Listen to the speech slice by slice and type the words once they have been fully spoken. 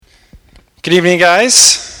Good evening,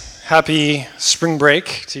 guys. Happy spring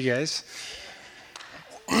break to you guys.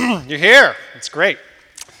 You're here. It's great.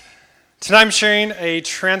 Tonight I'm sharing a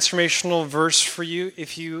transformational verse for you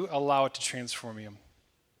if you allow it to transform you.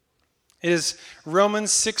 It is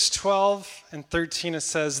Romans 6:12 and 13. It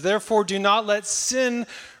says, "Therefore do not let sin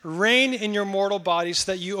reign in your mortal body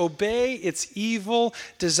so that you obey its evil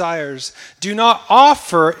desires. Do not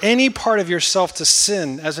offer any part of yourself to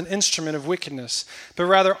sin as an instrument of wickedness, but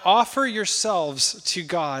rather offer yourselves to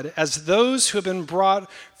God as those who have been brought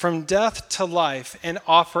from death to life, and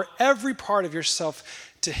offer every part of yourself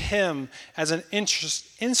to Him as an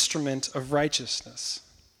instrument of righteousness."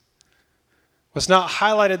 What's not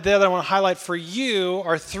highlighted there that I want to highlight for you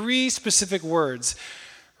are three specific words: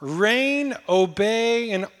 reign, obey,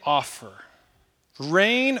 and offer.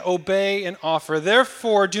 Reign, obey, and offer.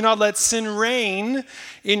 Therefore, do not let sin reign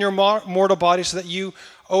in your mortal body so that you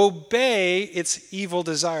obey its evil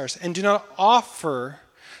desires, and do not offer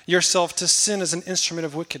yourself to sin as an instrument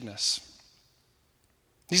of wickedness.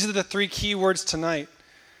 These are the three key words tonight.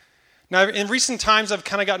 Now, in recent times, I've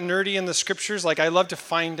kind of gotten nerdy in the scriptures. Like, I love to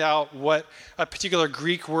find out what a particular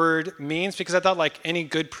Greek word means, because I thought, like, any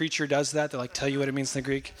good preacher does that. They, like, tell you what it means in the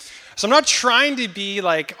Greek. So I'm not trying to be,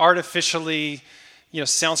 like, artificially,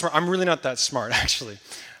 sound smart. I'm really not that smart, actually.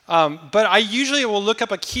 But I usually will look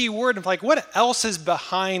up a key word and be like, what else is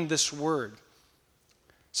behind this word?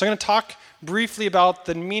 So I'm going to talk briefly about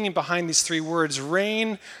the meaning behind these three words: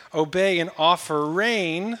 reign, obey, and offer.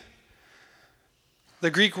 Reign, the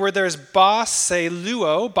Greek word there is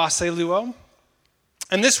baseluo,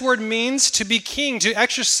 and this word means to be king, to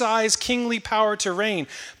exercise kingly power, to reign,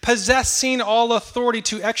 possessing all authority,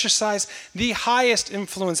 to exercise the highest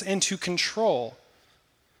influence, and to control.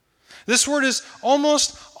 This word is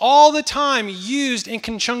almost all the time used in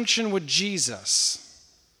conjunction with Jesus.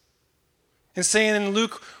 And saying in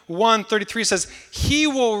Luke 1:33 says, "He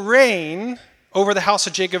will reign over the house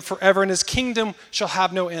of Jacob forever, and his kingdom shall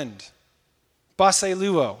have no end."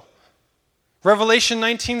 Baseluo. Revelation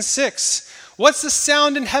 19:6. What's the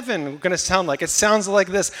sound in heaven going to sound like? It sounds like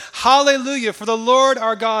this: "Hallelujah, for the Lord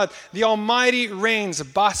our God, the Almighty reigns."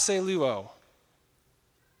 Baseluo.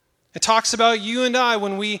 It talks about you and I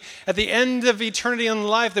when we, at the end of eternity in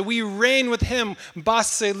life, that we reign with Him.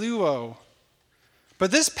 Baseluo. But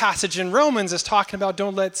this passage in Romans is talking about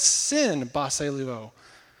don't let sin, baseluo,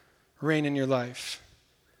 reign in your life.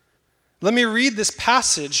 Let me read this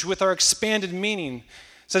passage with our expanded meaning.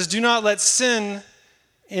 It says, do not let sin,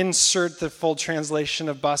 insert the full translation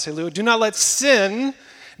of baseluo, do not let sin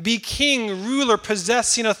be king, ruler,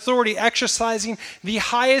 possessing authority, exercising the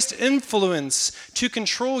highest influence to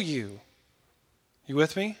control you. You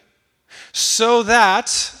with me? So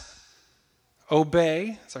that,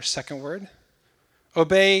 obey, that's our second word.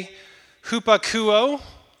 Obey, hupakuo.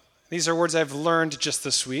 These are words I've learned just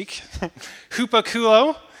this week.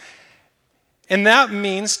 Hupakuo. And that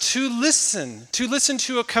means to listen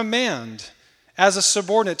to a command as a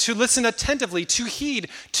subordinate, to listen attentively, to heed,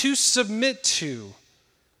 to submit to.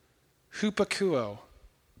 Hupakuo.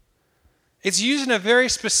 It's used in a very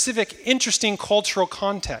specific, interesting cultural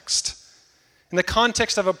context, in the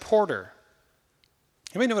context of a porter.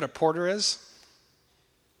 Anybody know what a porter is?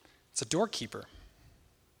 It's a doorkeeper.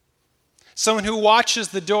 Someone who watches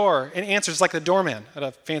the door and answers, like the doorman at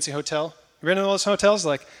a fancy hotel. You ever been to those hotels?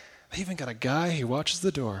 Like, they even got a guy who watches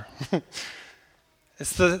the door.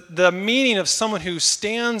 It's the meaning of someone who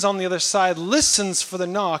stands on the other side, listens for the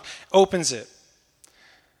knock, opens it.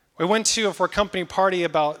 We went to, for a company party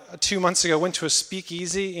about 2 months ago, went to a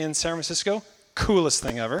speakeasy in San Francisco. Coolest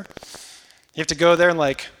thing ever. You have to go there and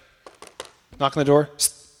knock on the door.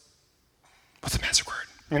 What's the magic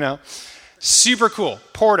word? Super cool.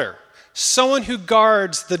 Porter. Someone who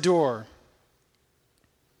guards the door.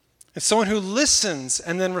 It's someone who listens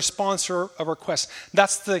and then responds to a request.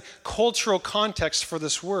 That's the cultural context for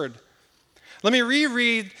this word. Let me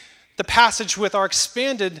reread the passage with our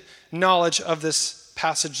expanded knowledge of this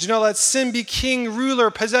passage. Do not let sin be king, ruler,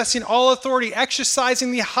 possessing all authority,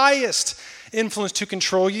 exercising the highest influence to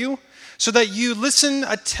control you, so that you listen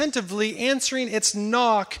attentively, answering its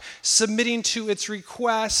knock, submitting to its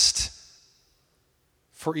request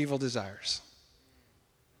for evil desires.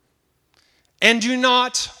 And do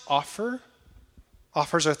not offer.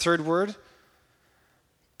 Offer is our third word.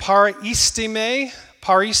 Paristemi,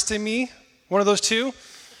 one of those two.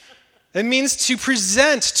 It means to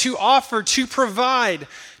present, to offer, to provide,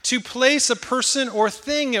 to place a person or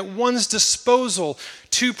thing at one's disposal,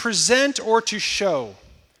 to present or to show.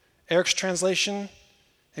 Eric's translation,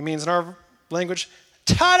 it means in our language,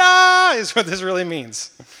 ta-da, is what this really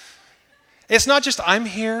means. It's not just I'm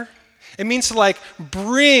here. It means to like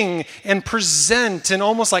bring and present and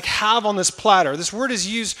almost like have on this platter. This word is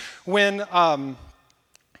used when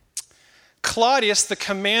Claudius, the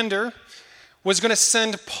commander, was going to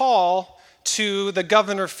send Paul to the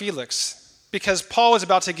governor Felix because Paul was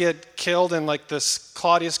about to get killed, and like this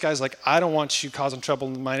Claudius guy's like, I don't want you causing trouble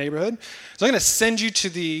in my neighborhood, so I'm going to send you to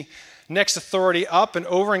the next authority up and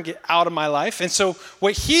over and get out of my life. And so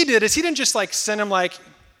what he did is he didn't just like send him like,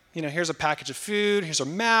 here's a package of food, here's a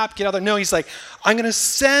map, get out there. No, he's like, I'm going to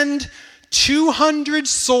send 200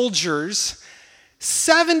 soldiers,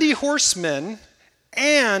 70 horsemen,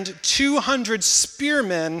 and 200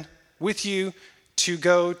 spearmen with you to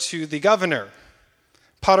go to the governor.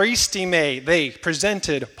 Paristime, they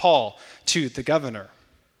presented Paul to the governor.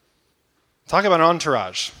 Talk about an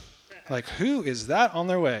entourage. Like, who is that on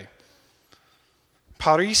their way?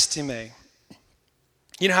 Paristime.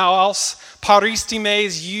 You know how else paristime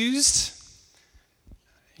is used?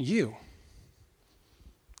 You.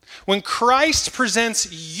 When Christ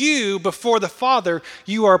presents you before the Father,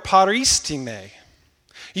 you are paristime.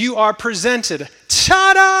 You are presented.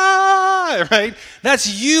 Ta-da! Right?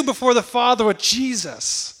 That's you before the Father with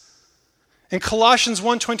Jesus. In Colossians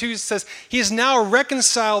 1:22 it says, He has now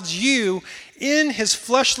reconciled you in His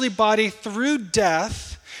fleshly body through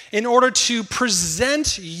death in order to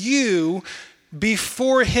present you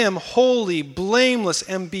before Him holy, blameless,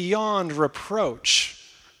 and beyond reproach.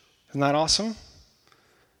 Isn't that awesome?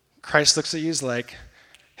 Christ looks at you, he's like,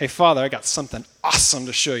 hey, Father, I got something awesome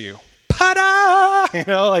to show you.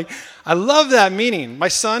 Ta-da! I love that meaning. My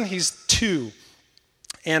son, he's 2.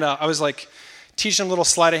 And I was like teaching him a little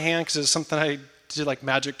sleight of hand because it was something I did like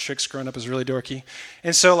magic tricks growing up. It was really dorky.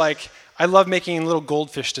 And so like I love making little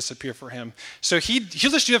goldfish disappear for him. So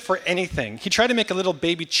he'll just do it for anything. He tried to make a little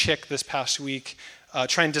baby chick this past week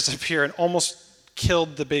try and disappear and almost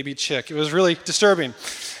killed the baby chick. It was really disturbing.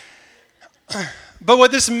 But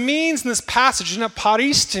what this means in this passage, do not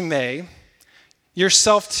paristime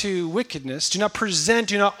yourself to wickedness. Do not present,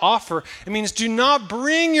 do not offer. It means do not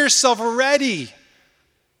bring yourself ready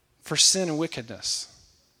for sin and wickedness.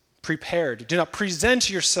 Prepared. Do not present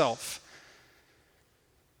yourself.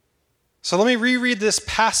 So let me reread this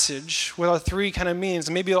passage with our 3 kind of meanings,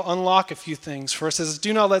 and maybe it'll unlock a few things for us. It says,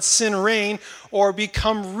 do not let sin reign or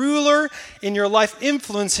become ruler in your life,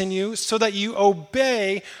 influencing you, so that you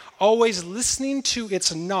obey, always listening to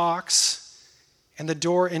its knocks and the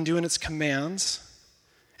door and doing its commands.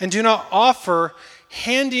 And do not offer,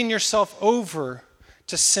 handing yourself over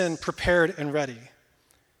to sin, prepared and ready.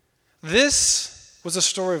 This was the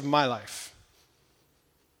story of my life.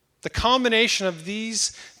 The combination of these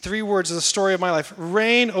 3 words of the story of my life,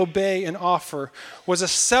 reign, obey, and offer, was a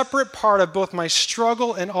separate part of both my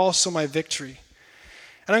struggle and also my victory.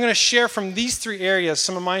 And I'm going to share from these 3 areas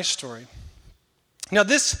some of my story. Now,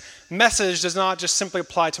 this message does not just simply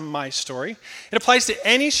apply to my story. It applies to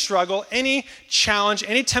any struggle, any challenge,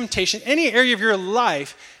 any temptation, any area of your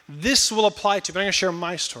life. This will apply to, but I'm going to share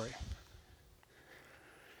my story.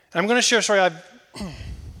 And I'm going to share a story I've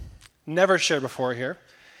never shared before here.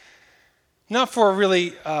 Not for a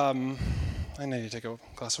really, I need to take a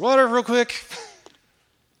glass of water real quick.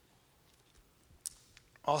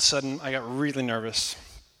 All of a sudden, I got really nervous.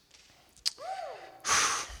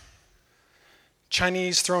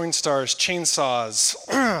 Chinese throwing stars, chainsaws,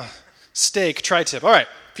 steak, tri-tip. All right,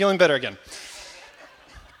 feeling better again.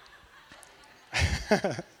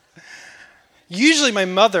 Usually my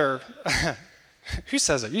mother, who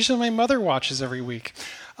says it? Usually my mother watches every week.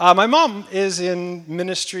 My mom is in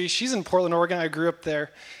ministry. She's in Portland, Oregon. I grew up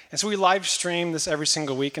there. And so we live stream this every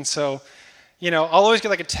single week. And so, I'll always get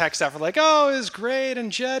like a text after like, oh, it was great.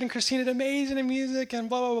 And Jed and Christine did amazing in music and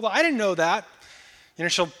blah, blah, blah. I didn't know that.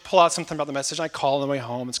 She'll pull out something about the message. I call on the way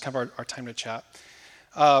home. It's kind of our time to chat.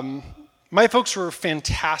 My folks were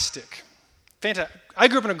fantastic. Fantastic. I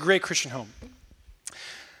grew up in a great Christian home.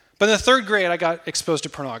 But in the 3rd grade, I got exposed to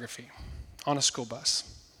pornography on a school bus.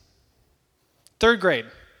 3rd grade.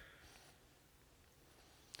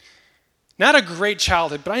 Not a great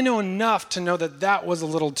childhood, but I know enough to know that that was a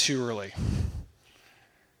little too early.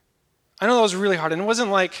 I know that was really hard. And it wasn't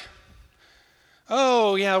like,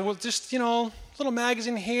 oh, yeah, well, just, little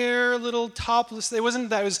magazine here, a little topless. It wasn't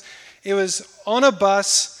that. It was on a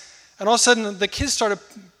bus, and all of a sudden the kids started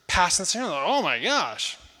passing this. Like, oh my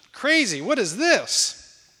gosh, crazy! What is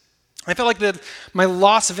this? I felt like my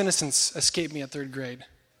loss of innocence escaped me at 3rd grade.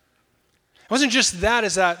 It wasn't just that.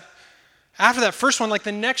 Is that after that first one, like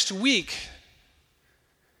the next week,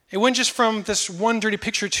 it went just from this one dirty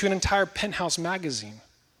picture to an entire Penthouse magazine,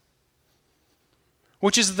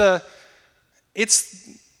 which is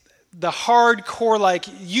the hardcore, like,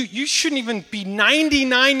 you shouldn't even be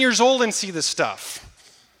 99 years old and see this stuff.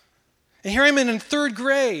 And here I'm in third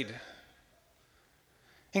grade.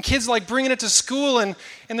 And kids like bringing it to school, and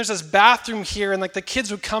there's this bathroom here, and like the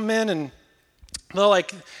kids would come in and they'll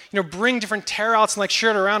like, bring different tear outs and like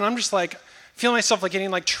share it around. And I'm just like, feeling myself like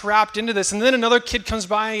getting like trapped into this. And then another kid comes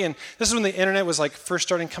by, and this is when the internet was like first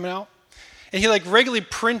starting coming out. And he like regularly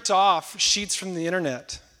print off sheets from the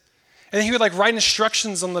internet. And then he would like write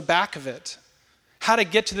instructions on the back of it. How to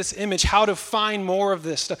get to this image, how to find more of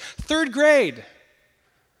this stuff. Third grade.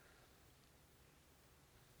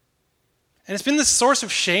 And it's been the source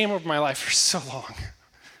of shame of my life for so long.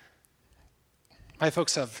 My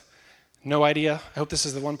folks have no idea. I hope this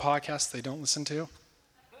is the one podcast they don't listen to.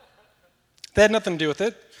 They had nothing to do with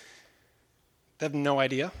it. They have no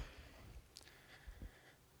idea.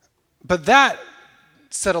 But that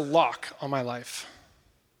set a lock on my life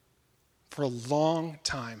for a long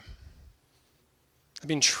time. I've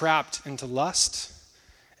been trapped into lust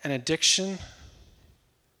and addiction.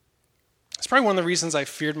 It's probably one of the reasons I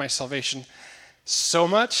feared my salvation so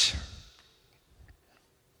much.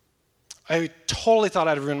 I totally thought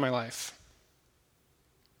I'd ruined my life.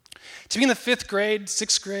 To be in the 5th grade,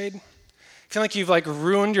 6th grade, feel like you've like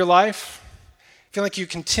ruined your life, feel like you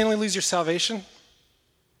continually lose your salvation.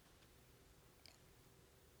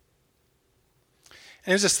 And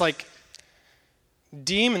it was this like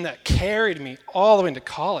demon that carried me all the way into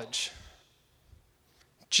college.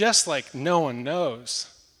 Just like no one knows.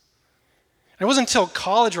 And it wasn't until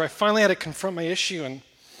college where I finally had to confront my issue and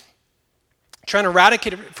trying to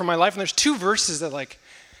eradicate it from my life. And there's 2 verses that like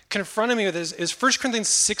confronted me with this. Is 1 Corinthians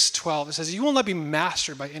 6:12. It says, you will not be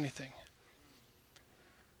mastered by anything.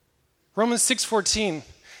 Romans 6:14.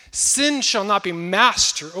 Sin shall not be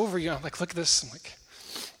master over you. I'm like, look at this. I'm like,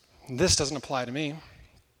 this doesn't apply to me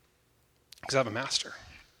because I have a master.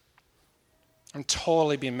 I'm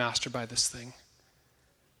totally being mastered by this thing.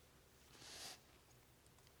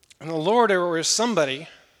 And the Lord, or somebody,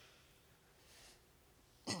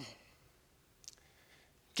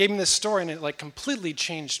 gave me this story, and it like completely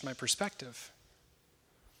changed my perspective.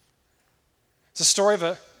 It's a story of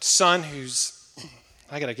a son who's,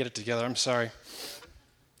 I gotta get it together, I'm sorry.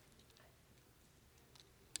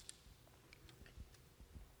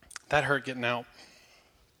 That hurt getting out.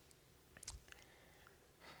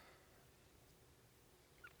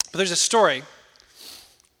 But there's a story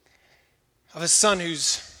of a son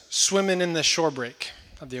who's swimming in the shore break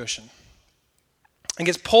of the ocean and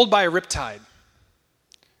gets pulled by a riptide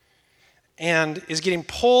and is getting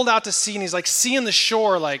pulled out to sea, and he's like seeing the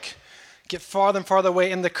shore like get farther and farther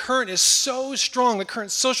away, and the current is so strong, he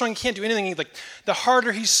can't do anything. Like the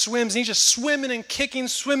harder he swims, and he's just swimming and kicking,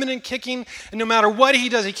 and no matter what he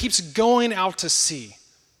does, he keeps going out to sea.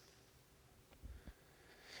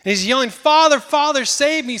 And he's yelling, Father, Father,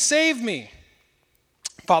 save me, save me.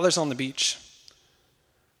 Father's on the beach.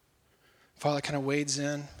 Father kind of wades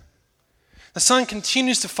in. The son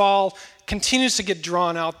continues to fall, continues to get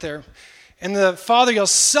drawn out there. And the father yells,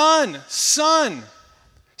 Son, son,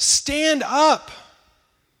 stand up.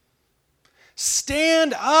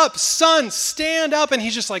 Stand up, son, stand up. And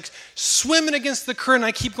he's just like swimming against the current.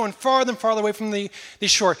 I keep going farther and farther away from the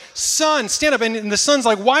shore. Son, stand up. And the son's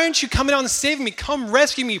like, why aren't you coming out and saving me? Come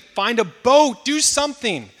rescue me. Find a boat. Do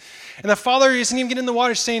something. And the father isn't even getting in the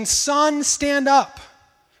water saying, Son, stand up.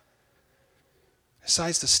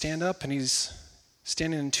 Decides to stand up, and he's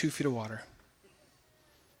standing in 2 feet of water.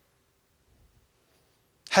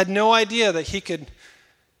 Had no idea that he could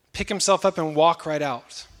pick himself up and walk right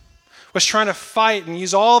out. Was trying to fight and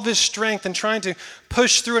use all of his strength and trying to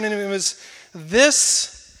push through it. And it was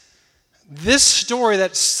this story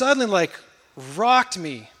that suddenly like rocked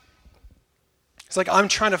me. It's like I'm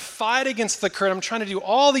trying to fight against the current. I'm trying to do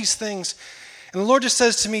all these things. And the Lord just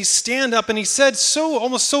says to me, stand up. And he said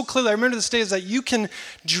almost so clearly, I remember this day, is that you can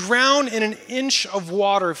drown in an inch of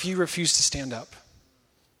water if you refuse to stand up.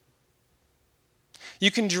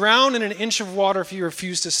 You can drown in an inch of water if you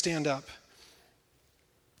refuse to stand up.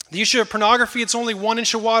 The issue of pornography, it's only 1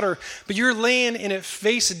 inch of water, but you're laying in it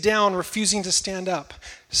face down, refusing to stand up.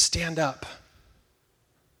 Stand up.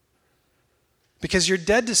 Because you're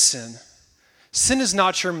dead to sin. Sin is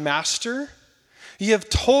not your master. You have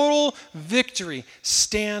total victory.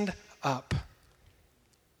 Stand up.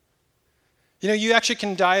 You know, you actually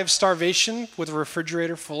can die of starvation with a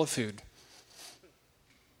refrigerator full of food.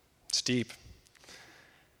 It's deep.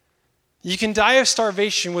 You can die of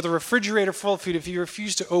starvation with a refrigerator full of food if you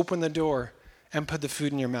refuse to open the door and put the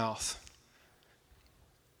food in your mouth.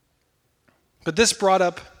 But this brought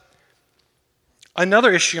up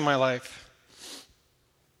another issue in my life.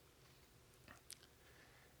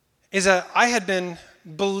 is that I had been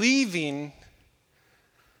believing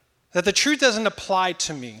that the truth doesn't apply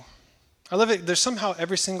to me. I love it. There's somehow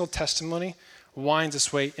every single testimony winds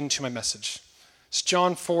its way into my message. It's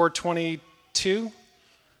John 4:22.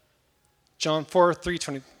 John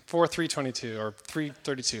 4:322 or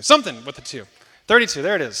 3:32. Something with the 2. 32,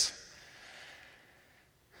 there it is.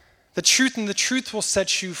 The truth, and the truth will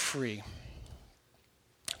set you free.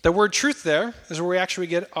 The word truth there is where we actually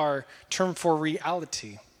get our term for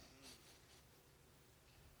reality.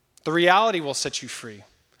 The reality will set you free.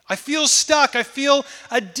 I feel stuck. I feel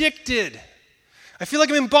addicted. I feel like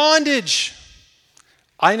I'm in bondage.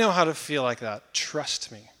 I know how to feel like that.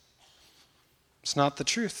 Trust me. It's not the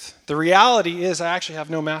truth. The reality is I actually have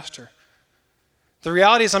no master. The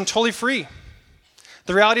reality is I'm totally free.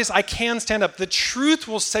 The reality is I can stand up. The truth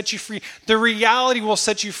will set you free. The reality will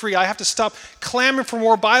set you free. I have to stop clamoring for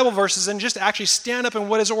more Bible verses and just actually stand up in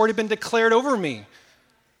what has already been declared over me.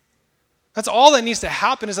 That's all that needs to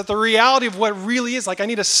happen, is that the reality of what really is. Like, I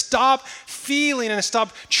need to stop feeling and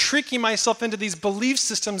stop tricking myself into these belief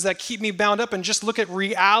systems that keep me bound up and just look at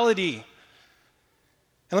reality.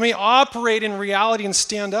 And let me operate in reality and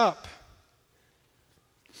stand up.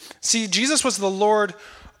 See, Jesus was the Lord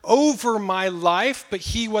over my life, but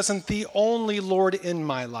he wasn't the only Lord in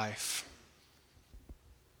my life.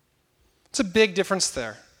 It's a big difference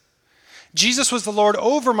there. Jesus was the Lord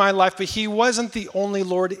over my life, but he wasn't the only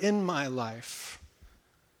Lord in my life.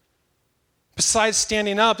 Besides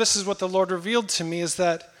standing up, this is what the Lord revealed to me, is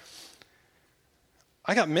that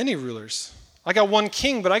I got many rulers. I got one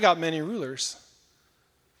king, but I got many rulers.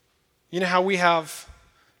 You know how we have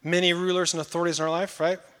many rulers and authorities in our life,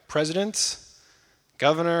 right? President,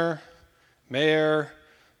 governor, mayor,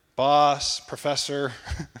 boss, professor,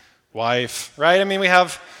 wife, right? I mean,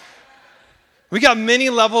 we got many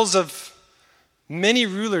levels of many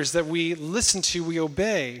rulers that we listen to, we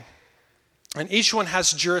obey. And each one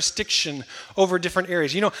has jurisdiction over different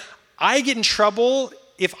areas. You know, I get in trouble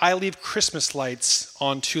if I leave Christmas lights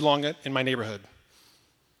on too long in my neighborhood.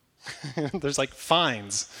 There's like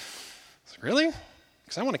fines. Really?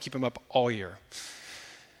 Because I want to keep them up all year.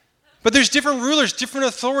 But there's different rulers, different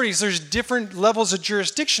authorities. There's different levels of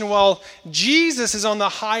jurisdiction. While Jesus is on the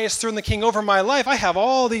highest throne, the king over my life, I have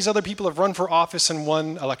all these other people that have run for office and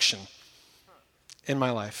won election in my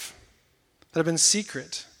life that have been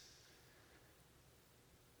secret.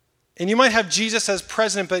 And you might have Jesus as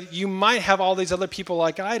president, but you might have all these other people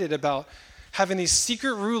like I did about having these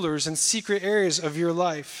secret rulers in secret areas of your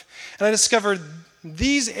life. And I discovered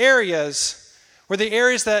these areas were the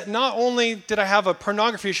areas that not only did I have a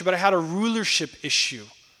pornography issue, but I had a rulership issue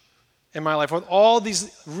in my life with all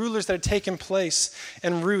these rulers that had taken place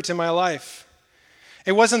and root in my life.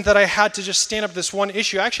 It wasn't that I had to just stand up to this one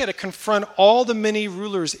issue. I actually had to confront all the many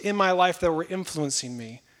rulers in my life that were influencing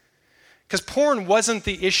me. Because porn wasn't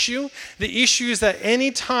the issue. The issue is that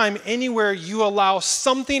anytime, anywhere you allow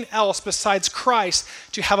something else besides Christ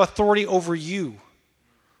to have authority over you.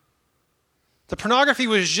 The pornography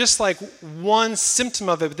was just like one symptom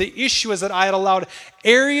of it. But the issue is that I had allowed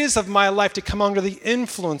areas of my life to come under the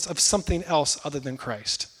influence of something else other than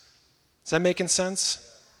Christ. Is that making sense?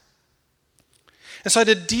 And so I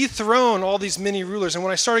had to dethrone all these many rulers. And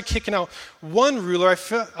when I started kicking out one ruler, I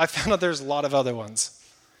found out there's a lot of other ones.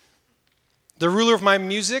 The ruler of my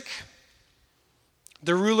music,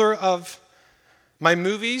 the ruler of my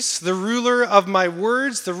movies, the ruler of my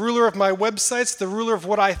words, the ruler of my websites, the ruler of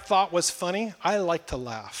what I thought was funny. I like to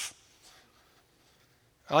laugh.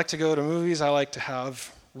 I like to go to movies. I like to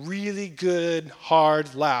have really good,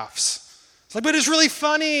 hard laughs. It's like, but it's really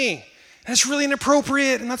funny, and it's really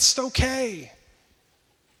inappropriate, and that's okay.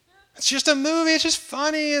 It's just a movie. It's just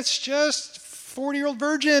funny. It's just 40-year-old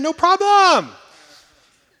virgin. No problem.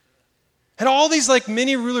 And all these like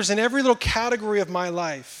mini rulers in every little category of my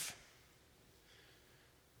life.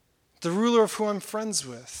 The ruler of who I'm friends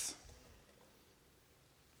with.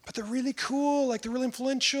 But they're really cool, like they're really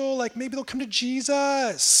influential, like maybe they'll come to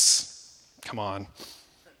Jesus. Come on.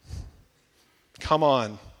 Come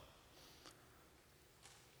on.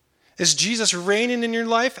 Is Jesus reigning in your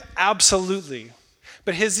life? Absolutely.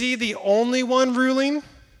 But is he the only one ruling?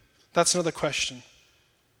 That's another question.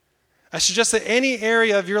 I suggest that any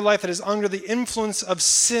area of your life that is under the influence of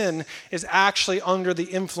sin is actually under the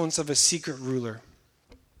influence of a secret ruler.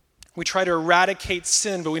 We try to eradicate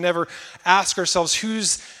sin, but we never ask ourselves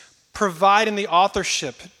who's providing the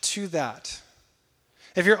authorship to that.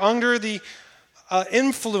 If you're under the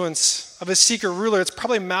influence of a secret ruler, it's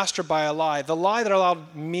probably mastered by a lie. The lie that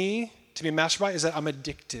allowed me to be mastered by is that I'm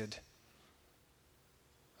addicted.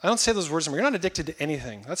 I don't say those words anymore. You're not addicted to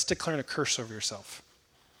anything. That's declaring a curse over yourself.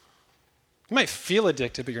 You might feel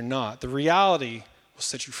addicted, but you're not. The reality will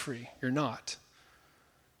set you free. You're not.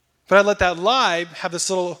 But I let that lie have this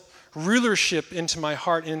little rulership into my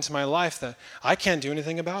heart, into my life, that I can't do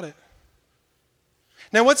anything about it.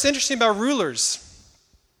 Now, what's interesting about rulers,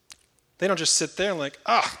 they don't just sit there and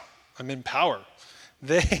I'm in power.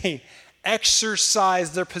 They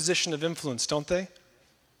exercise their position of influence, don't they?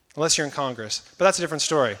 Unless you're in Congress. But that's a different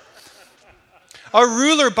story. A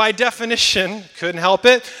ruler, by definition, couldn't help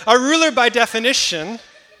it. A ruler, by definition,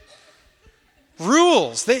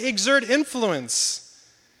 rules. They exert influence.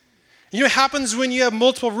 You know what happens when you have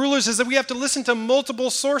multiple rulers is that we have to listen to multiple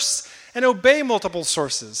sources and obey multiple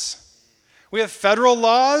sources. We have federal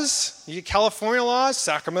laws, you get California laws,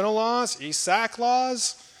 Sacramento laws, ESAC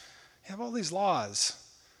laws. You have all these laws.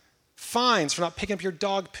 Fines for not picking up your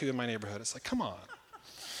dog poo in my neighborhood. It's like, come on.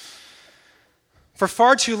 For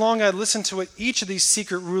far too long, I listened to what each of these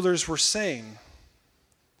secret rulers were saying.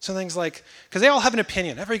 So things like, because they all have an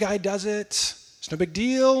opinion. Every guy does it. It's no big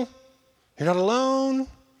deal. You're not alone.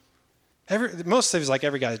 Most things like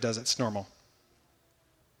every guy does it. It's normal.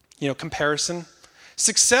 Comparison.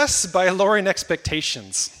 Success by lowering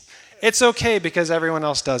expectations. It's okay because everyone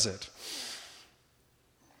else does it.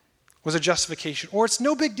 Was a justification. Or it's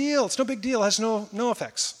no big deal. It's no big deal. It has no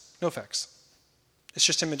effects. No effects. It's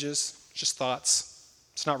just images. It's just thoughts.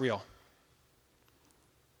 It's not real.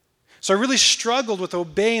 So I really struggled with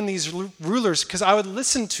obeying these rulers because I would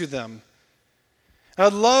listen to them. I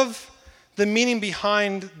would love the meaning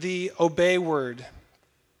behind the obey word,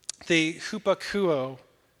 the hupakuo,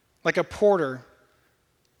 like a porter.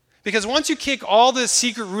 Because once you kick all the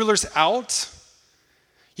secret rulers out,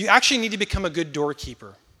 you actually need to become a good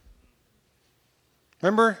doorkeeper.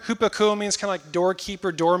 Remember, hupakuo means kind of like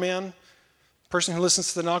doorkeeper, doorman, person who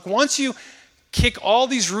listens to the knock. Once you kick all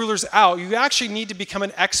these rulers out, you actually need to become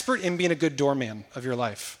an expert in being a good doorman of your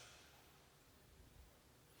life.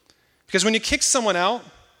 Because when you kick someone out,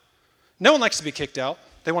 no one likes to be kicked out.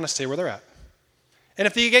 They want to stay where they're at. And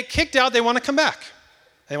if they get kicked out, they want to come back.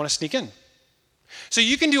 They want to sneak in. So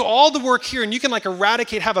you can do all the work here, and you can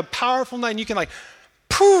eradicate, have a powerful night, and you can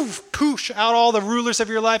push out all the rulers of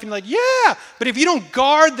your life, and you're yeah. But if you don't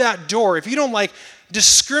guard that door, if you don't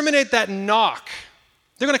discriminate that knock,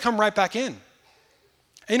 they're going to come right back in.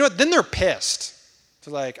 And you know what? Then they're pissed.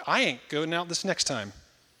 They're I ain't going out this next time.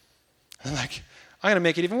 And they're I'm going to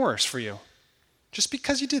make it even worse for you. Just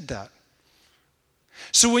because you did that.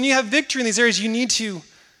 So when you have victory in these areas, you need to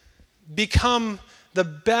become the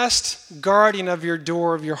best guardian of your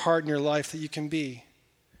door, of your heart, and your life that you can be.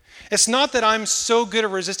 It's not that I'm so good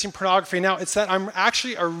at resisting pornography now. It's that I'm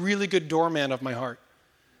actually a really good doorman of my heart.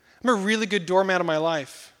 I'm a really good doorman of my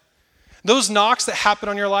life. Those knocks that happen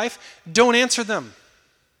on your life, don't answer them.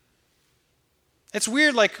 It's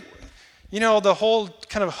weird, the whole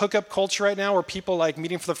kind of hookup culture right now where people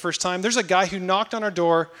meeting for the first time. There's a guy who knocked on our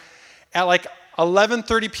door at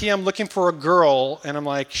 11:30 p.m. looking for a girl, and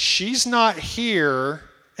I'm she's not here,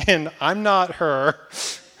 and I'm not her.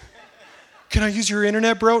 Can I use your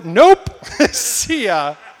internet, bro? Nope. See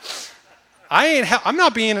ya. I'm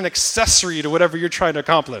not being an accessory to whatever you're trying to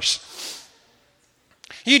accomplish.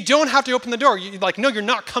 You don't have to open the door. No, you're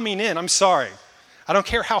not coming in. I'm sorry. I don't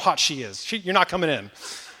care how hot she is. You're not coming in.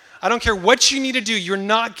 I don't care what you need to do. You're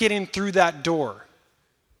not getting through that door.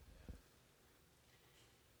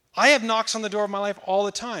 I have knocks on the door of my life all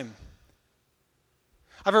the time.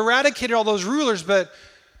 I've eradicated all those rulers, but,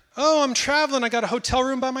 I'm traveling. I got a hotel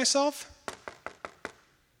room by myself.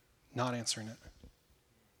 Not answering it.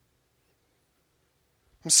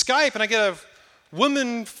 I'm Skype, and I get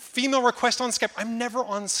a female request on Skype. I'm never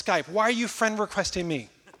on Skype. Why are you friend requesting me?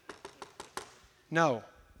 No.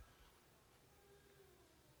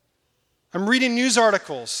 I'm reading news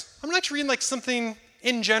articles. I'm not reading something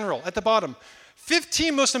in general at the bottom.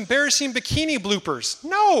 15 most embarrassing bikini bloopers.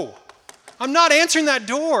 No. I'm not answering that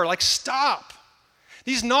door. Stop.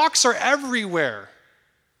 These knocks are everywhere.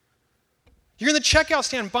 You're in the checkout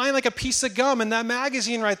stand buying a piece of gum in that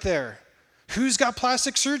magazine right there. Who's got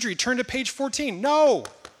plastic surgery? Turn to page 14. No.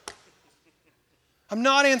 I'm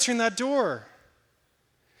not answering that door.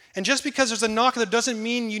 And just because there's a knock, that doesn't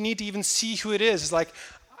mean you need to even see who it is. It's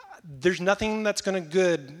there's nothing that's going to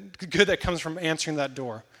good that comes from answering that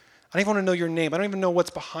door. I don't even want to know your name. I don't even know what's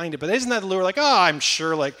behind it. But isn't that lure I'm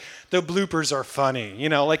sure the bloopers are funny. You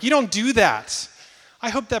don't do that. I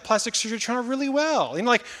hope that plastic surgery turned out really well.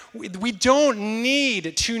 We don't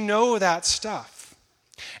need to know that stuff.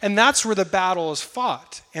 And that's where the battle is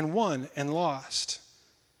fought and won and lost.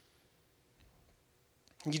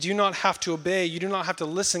 You do not have to obey. You do not have to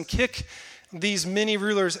listen. Kick these many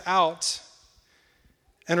rulers out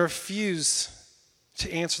and refuse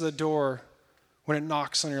to answer the door when it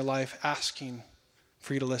knocks on your life asking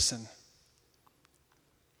for you to listen.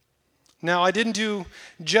 Now, I didn't do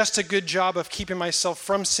just a good job of keeping myself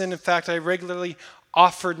from sin. In fact, I regularly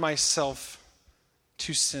offered myself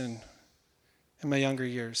to sin in my younger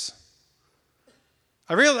years.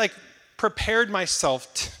 I really prepared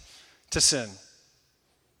myself to sin.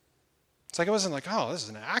 It's like, it wasn't like, oh, this is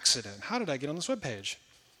an accident. How did I get on this webpage?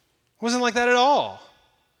 It wasn't like that at all.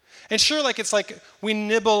 And sure, it's like we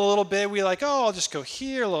nibble a little bit. We I'll just go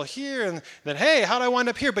here, a little here, and then, hey, how'd I wind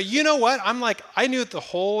up here? But you know what? I knew it the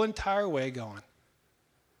whole entire way going.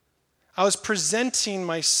 I was presenting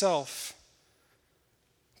myself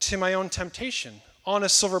to my own temptation on a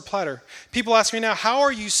silver platter. People ask me now, how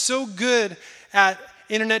are you so good at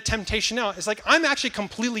internet temptation now? It's like, I'm actually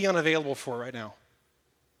completely unavailable for it right now.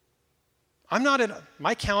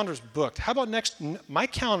 My calendar's booked. How about next? My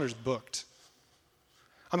calendar's booked.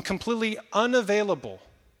 I'm completely unavailable.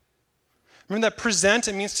 Remember that present,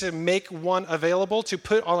 it means to make one available, to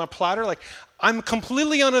put on a platter. I'm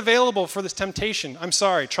completely unavailable for this temptation. I'm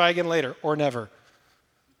sorry, try again later, or never.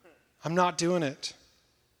 I'm not doing it.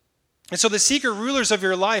 And so the secret rulers of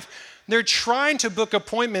your life, they're trying to book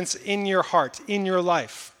appointments in your heart, in your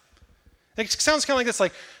life. It sounds kind of like this,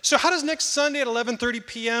 so how does next Sunday at 11:30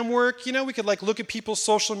 p.m. work? We could look at people's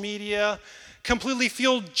social media, completely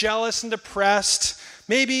feel jealous and depressed.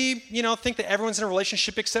 Maybe, think that everyone's in a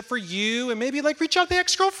relationship except for you, and maybe reach out to the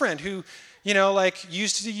ex-girlfriend who,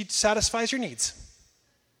 used to satisfies your needs.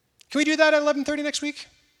 Can we do that at 11:30 next week?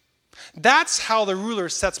 That's how the ruler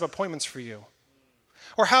sets up appointments for you.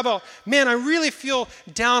 Or how about, man, I really feel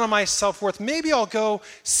down on my self-worth. Maybe I'll go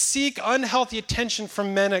seek unhealthy attention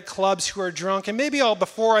from men at clubs who are drunk. And maybe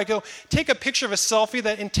before I go, take a picture of a selfie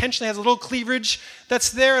that intentionally has a little cleavage that's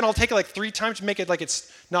there. And I'll take it 3 times to make it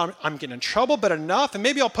it's not, I'm getting in trouble, but enough. And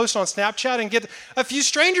maybe I'll post it on Snapchat and get a few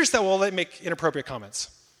strangers that will make inappropriate comments.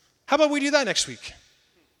 How about we do that next week?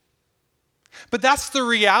 But that's the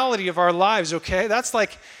reality of our lives, okay? That's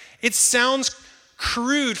it sounds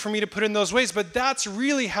crude for me to put in those ways, but that's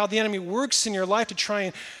really how the enemy works in your life to try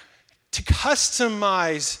and to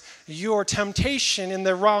customize your temptation in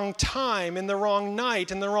the wrong time, in the wrong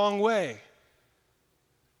night, in the wrong way.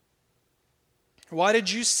 Why did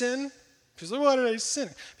you sin? Because why did I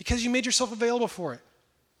sin? Because you made yourself available for it.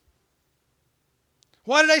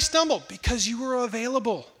 Why did I stumble? Because you were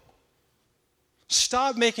available.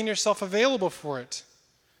 Stop making yourself available for it.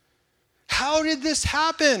 How did this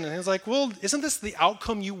happen? And it's like, well, isn't this the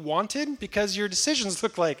outcome you wanted? Because your decisions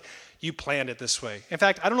look like you planned it this way. In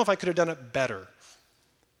fact, I don't know if I could have done it better.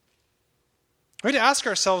 We need to ask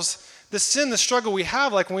ourselves, the sin, the struggle we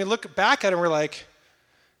have, when we look back at it, we're like,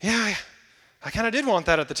 yeah, I kind of did want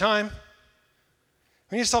that at the time.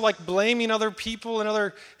 We need to stop blaming other people and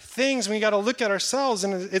other things. We got to look at ourselves,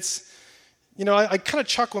 and it's, I kind of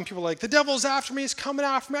chuckle when people are like, the devil's after me, he's coming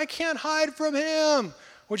after me, I can't hide from him.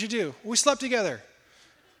 What'd you do? We slept together.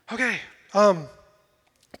 Okay.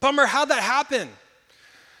 Bummer, how'd that happen?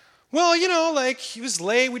 Well, he was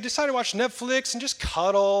late. We decided to watch Netflix and just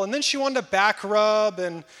cuddle. And then she wanted a back rub.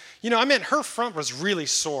 And, her front was really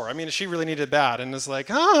sore. She really needed it bad. And it's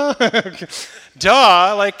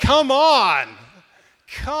duh. Come on.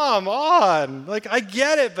 Come on. I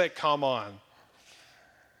get it, but come on.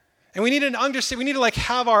 And we need to understand, we need to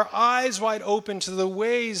have our eyes wide open to the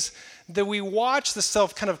ways that we watch the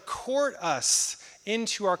self kind of court us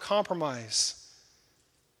into our compromise.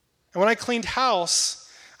 And when I cleaned house,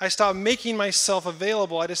 I stopped making myself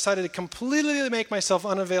available. I decided to completely make myself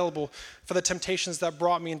unavailable for the temptations that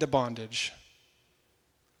brought me into bondage.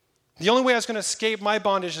 The only way I was going to escape my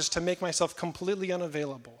bondage is to make myself completely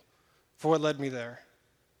unavailable for what led me there.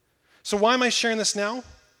 So why am I sharing this now?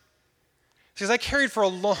 Because I carried for a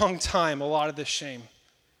long time a lot of this shame.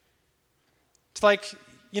 It's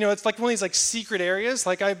it's one of these secret areas.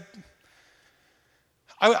 It's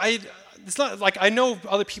not I know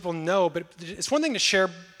other people know, but it's one thing to share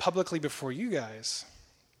publicly before you guys.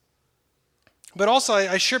 But also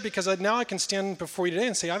I share it because now I can stand before you today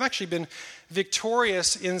and say I've actually been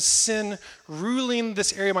victorious in sin ruling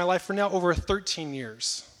this area of my life for now over 13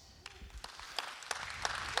 years.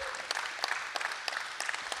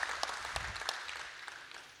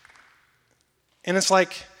 And it's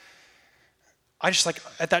at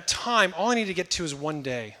that time, all I need to get to is one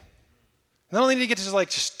day. And then I need to get to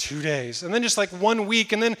just 2 days. And then just 1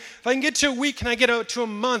 week. And then if I can get to a week, can I get to a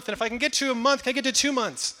month? And if I can get to a month, can I get to 2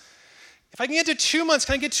 months? If I can get to 2 months,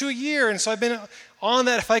 can I get to a year? And so I've been on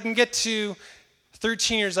that. If I can get to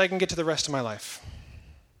 13 years, I can get to the rest of my life.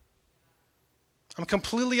 I'm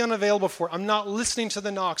completely unavailable for it. I'm not listening to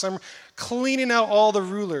the knocks. I'm cleaning out all the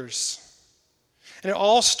rulers. And it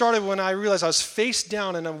all started when I realized I was face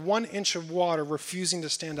down in a 1 inch of water, refusing to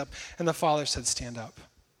stand up. And the Father said, stand up.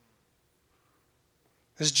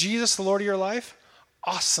 Is Jesus the Lord of your life?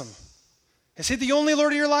 Awesome. Is he the only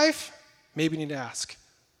Lord of your life? Maybe you need to ask.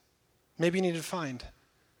 Maybe you need to find.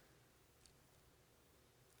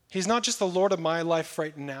 He's not just the Lord of my life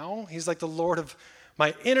right now. He's like the Lord of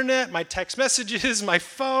my internet, my text messages, my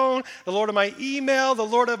phone, the Lord of my email, the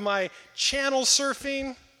Lord of my channel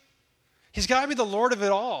surfing. He's got to be the Lord of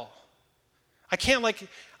it all. I can't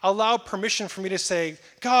allow permission for me to say,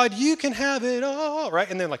 God, you can have it all, right?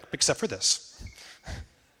 And then except for this.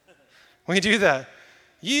 When you do that,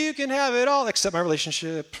 you can have it all except my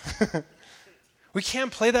relationship. We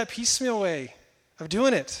can't play that piecemeal way of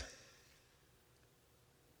doing it.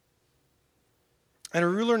 And a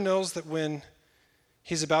ruler knows that when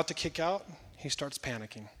he's about to kick out, he starts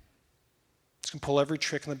panicking. He's going to pull every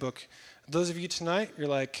trick in the book. Those of you tonight, you're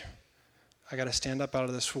like, I got to stand up out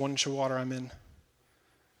of this 1 inch of water I'm in.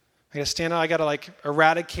 I got to stand up. I got to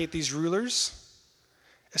eradicate these rulers.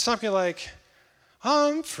 It's not going to be like,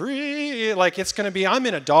 I'm free. It's going to be, I'm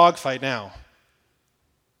in a dogfight now.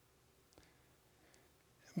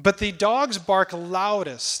 But the dogs bark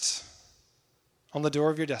loudest on the door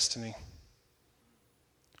of your destiny.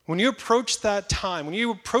 When you approach that time, when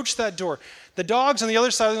you approach that door, the dogs on the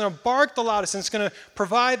other side are going to bark the loudest, and it's going to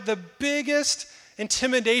provide the biggest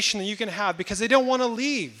intimidation that you can have because they don't want to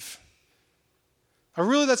leave. A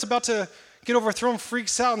ruler that's about to get overthrown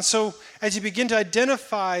freaks out, and so as you begin to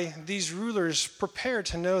identify these rulers, prepare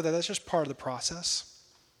to know that that's just part of the process.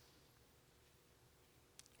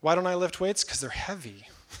 Why don't I lift weights? Because they're heavy.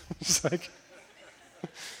 It's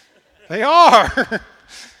they are.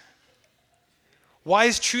 Why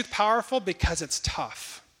is truth powerful? Because it's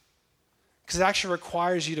tough. Because it actually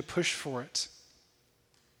requires you to push for it.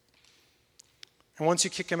 And once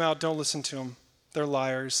you kick them out, don't listen to them. They're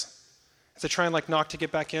liars. If they try and knock to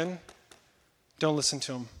get back in, don't listen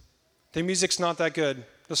to them. Their music's not that good.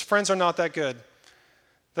 Those friends are not that good.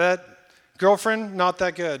 That girlfriend, not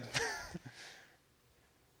that good.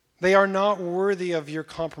 They are not worthy of your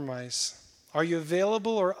compromise. Are you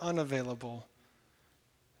available or unavailable?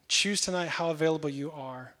 Choose tonight how available you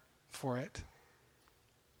are for it.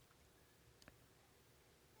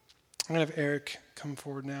 I'm going to have Eric come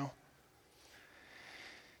forward now.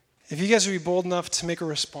 If you guys would be bold enough to make a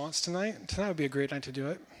response tonight would be a great night to do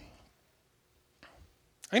it.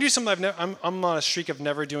 I can do something I'm on a streak of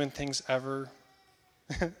never doing things ever,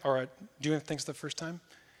 or doing things the first time.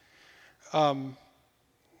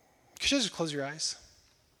 Could you just close your eyes?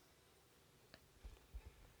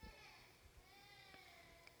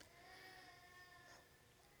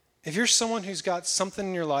 If you're someone who's got something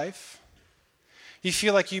in your life, you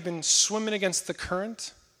feel like you've been swimming against the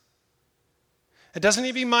current, it doesn't need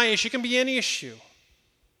to be my issue, it can be any issue.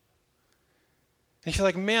 And you feel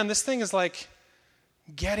like, man, this thing is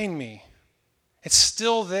getting me. It's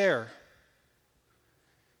still there.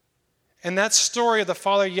 And that story of the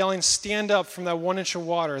Father yelling, stand up from that 1 inch of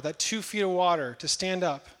water, that 2 feet of water, to stand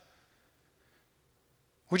up.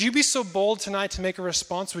 Would you be so bold tonight to make a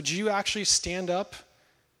response? Would you actually stand up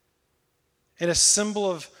in a symbol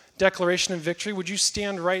of declaration of victory? Would you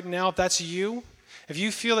stand right now if that's you? If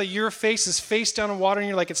you feel that your face is face down in water and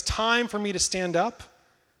you're like, it's time for me to stand up?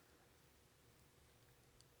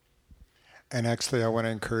 And actually, I want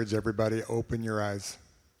to encourage everybody, open your eyes.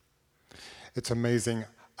 It's amazing.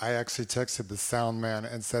 I actually texted the sound man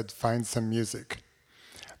and said, find some music,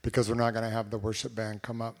 because we're not going to have the worship band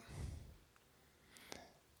come up.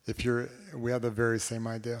 We have the very same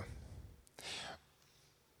idea.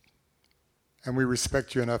 And we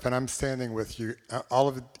respect you enough, and I'm standing with you. All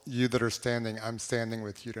of you that are standing, I'm standing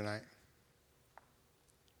with you tonight.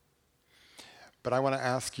 But I want to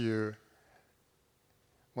ask you,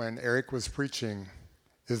 when Eric was preaching,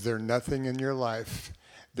 is there nothing in your life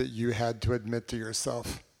that you had to admit to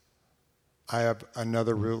yourself, I have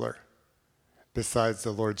another ruler besides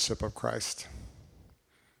the lordship of Christ?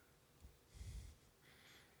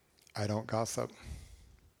 I don't gossip.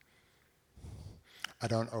 I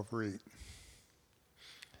don't overeat.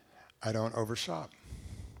 I don't overshop.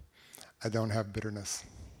 I don't have bitterness.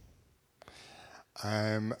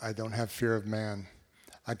 I don't have fear of man.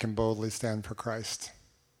 I can boldly stand for Christ.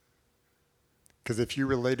 Because if you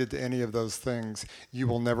related to any of those things, you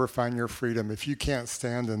will never find your freedom. If you can't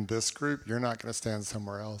stand in this group, you're not going to stand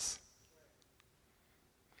somewhere else.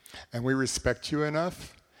 And we respect you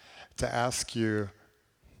enough to ask you,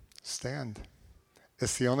 stand.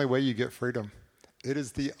 It's the only way you get freedom. It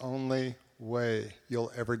is the only way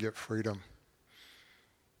you'll ever get freedom.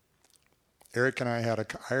 Eric and I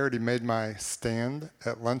I already made my stand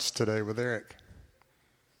at lunch today with Eric.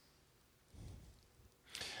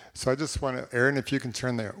 So I just want to, Aaron, if you can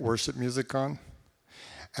turn the worship music on.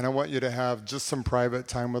 And I want you to have just some private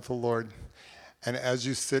time with the Lord. And as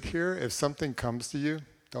you sit here, if something comes to you,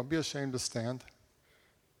 don't be ashamed to stand.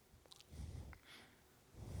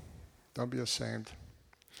 Don't be ashamed.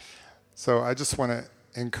 So I just want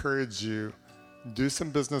to encourage you, do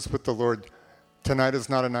some business with the Lord. Tonight is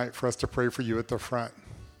not a night for us to pray for you at the front.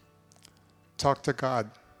 Talk to God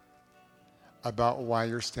about why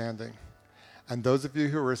you're standing. And those of you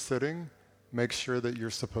who are sitting, make sure that you're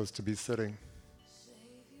supposed to be sitting.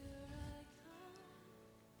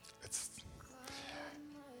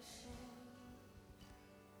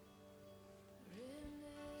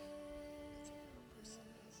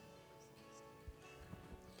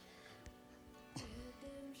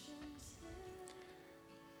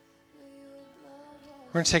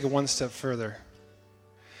 We're going to take it one step further.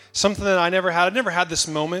 Something that I never had. I never had this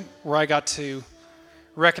moment where I got to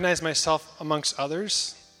recognize myself amongst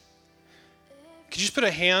others. Could you just put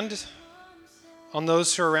a hand on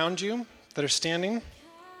those who are around you that are standing?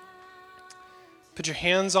 Put your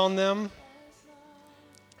hands on them.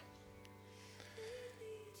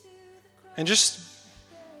 And just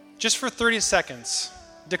for 30 seconds,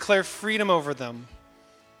 declare freedom over them.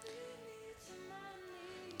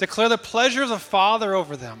 Declare the pleasure of the Father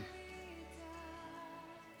over them.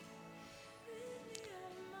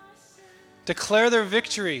 Declare their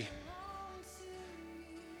victory.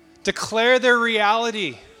 Declare their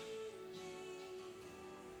reality.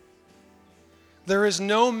 There is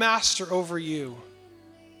no master over you.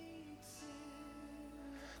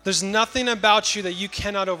 There's nothing about you that you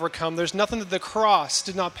cannot overcome. There's nothing that the cross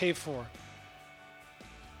did not pay for.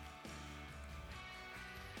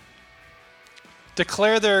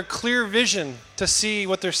 Declare their clear vision to see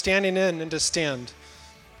what they're standing in and to stand.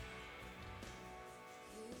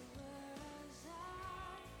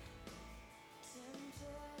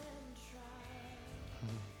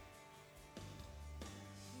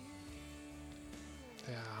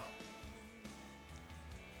 Yeah.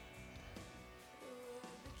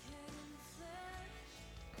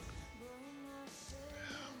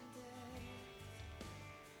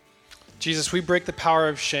 Jesus, we break the power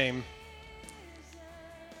of shame.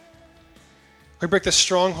 We break the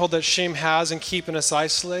stronghold that shame has in keeping us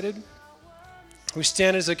isolated. We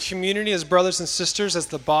stand as a community, as brothers and sisters, as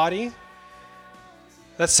the body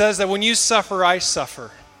that says that when you suffer, I suffer.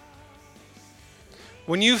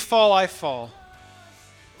 When you fall, I fall.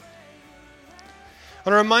 I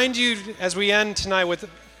want to remind you as we end tonight with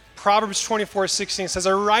Proverbs 24:16 says,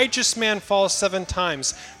 a righteous man falls 7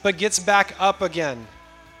 times, but gets back up again.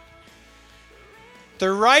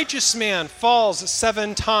 The righteous man falls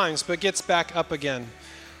 7 times, but gets back up again.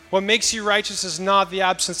 What makes you righteous is not the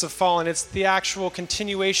absence of falling, it's the actual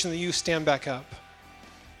continuation that you stand back up.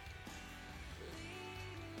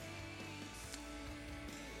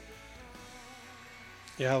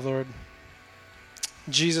 Yeah, Lord.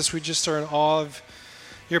 Jesus, we just are in awe of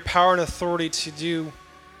your power and authority to do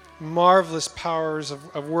marvelous powers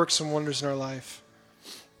of works and wonders in our life.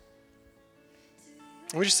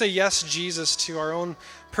 And we just say yes, Jesus, to our own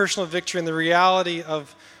personal victory and the reality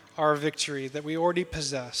of our victory that we already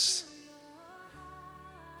possess.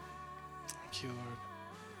 Thank you, Lord.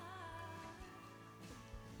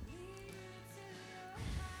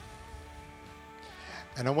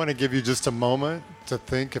 And I want to give you just a moment to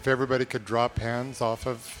think, if everybody could drop hands off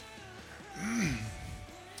of.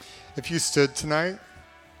 If you stood tonight,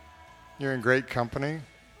 you're in great company.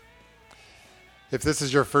 If this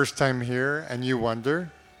is your first time here and you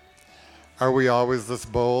wonder, are we always this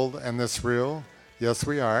bold and this real? Yes,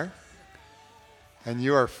 we are. And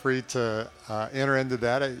you are free to enter into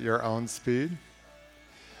that at your own speed.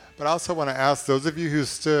 But I also want to ask those of you who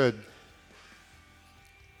stood,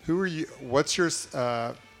 who are you? What's your?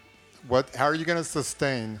 How are you going to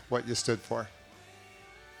sustain what you stood for?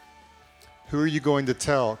 Who are you going to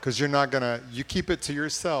tell? Because you're not going to. You keep it to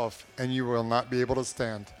yourself, and you will not be able to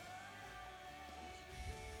stand.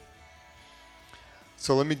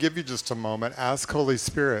 So let me give you just a moment. Ask Holy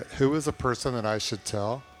Spirit, who is a person that I should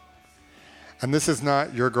tell? And this is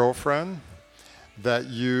not your girlfriend that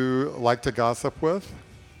you like to gossip with.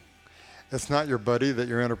 It's not your buddy that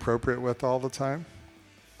you're inappropriate with all the time.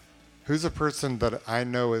 Who's a person that I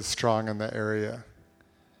know is strong in that area?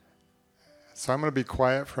 So I'm going to be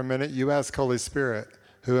quiet for a minute. You ask Holy Spirit,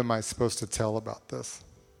 who am I supposed to tell about this?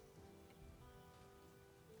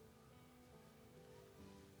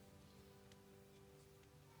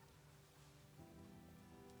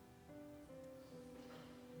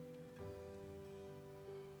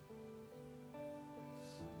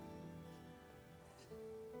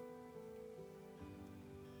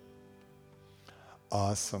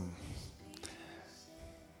 awesome.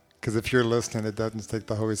 Because if you're listening, it doesn't take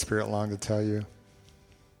the Holy Spirit long to tell you.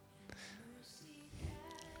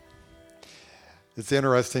 It's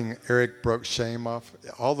interesting, Eric broke shame off.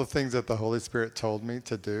 All the things that the Holy Spirit told me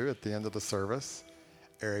to do at the end of the service,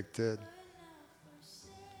 Eric did.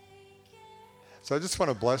 So I just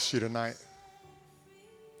want to bless you tonight.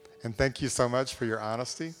 And thank you so much for your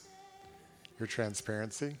honesty, your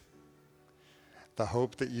transparency, the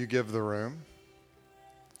hope that you give the room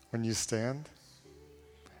when you stand,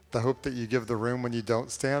 the hope that you give the room when you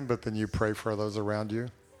don't stand, but then you pray for those around you.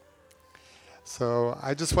 So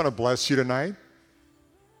I just want to bless you tonight.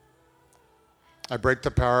 I break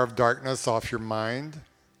the power of darkness off your mind,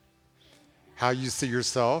 how you see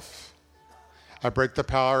yourself. I break the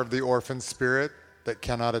power of the orphan spirit that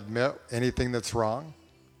cannot admit anything that's wrong.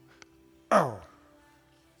 Oh.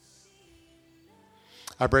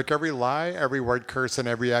 I break every lie, every word curse, and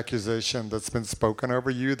every accusation that's been spoken over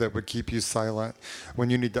you that would keep you silent when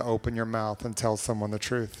you need to open your mouth and tell someone the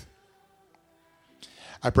truth.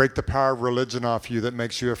 I break the power of religion off you that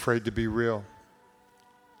makes you afraid to be real,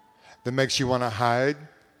 that makes you want to hide,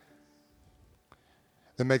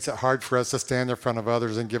 that makes it hard for us to stand in front of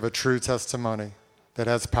others and give a true testimony that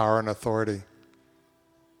has power and authority.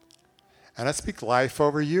 And I speak life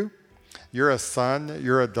over you. You're a son,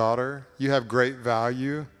 you're a daughter, you have great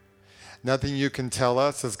value. Nothing you can tell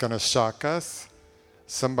us is going to shock us.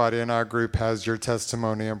 Somebody in our group has your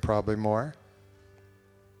testimony and probably more.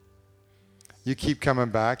 You keep coming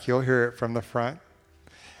back, you'll hear it from the front,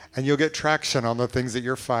 and you'll get traction on the things that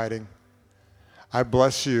you're fighting. I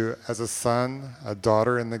bless you as a son, a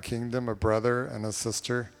daughter in the kingdom, a brother and a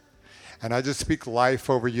sister. And I just speak life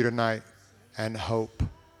over you tonight, and hope,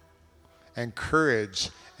 and courage,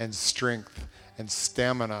 and strength, and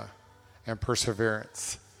stamina, and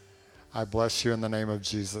perseverance. I bless you in the name of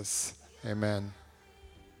Jesus. Amen.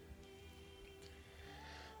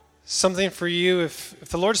 Something for you, if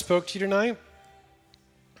the Lord spoke to you tonight,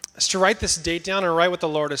 is to write this date down and write what the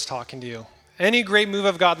Lord is talking to you. Any great move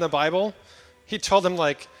of God in the Bible, he told them,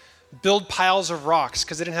 like, build piles of rocks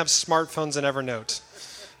because they didn't have smartphones and Evernote.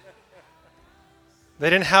 They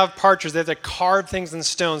didn't have parchers. They had to carve things in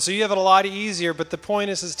stone. So you have it a lot easier, but the point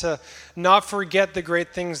is to not forget the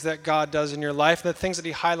great things that God does in your life and the things that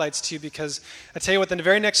he highlights to you, because I tell you what, the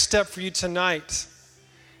very next step for you tonight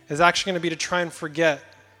is actually going to be to try and forget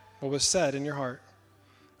what was said in your heart,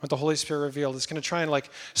 what the Holy Spirit revealed. It's going to try and like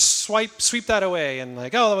sweep that away and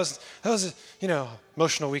like, oh, that was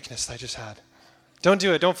emotional weakness that I just had. Don't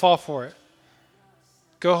do it. Don't fall for it.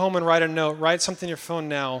 Go home and write a note. Write something on your phone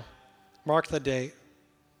now. Mark the date.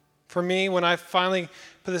 For me, when I finally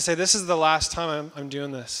put this, say, this is the last time I'm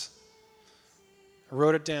doing this. I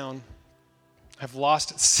wrote it down. I've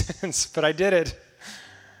lost it since, but I did it.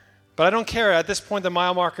 But I don't care. At this point, the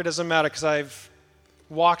mile marker doesn't matter because I've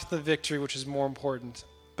walked the victory, which is more important.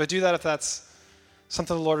 But do that if that's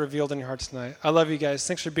something the Lord revealed in your heart tonight. I love you guys.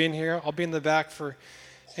 Thanks for being here. I'll be in the back for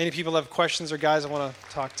any people that have questions or guys I want to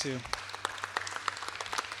talk to.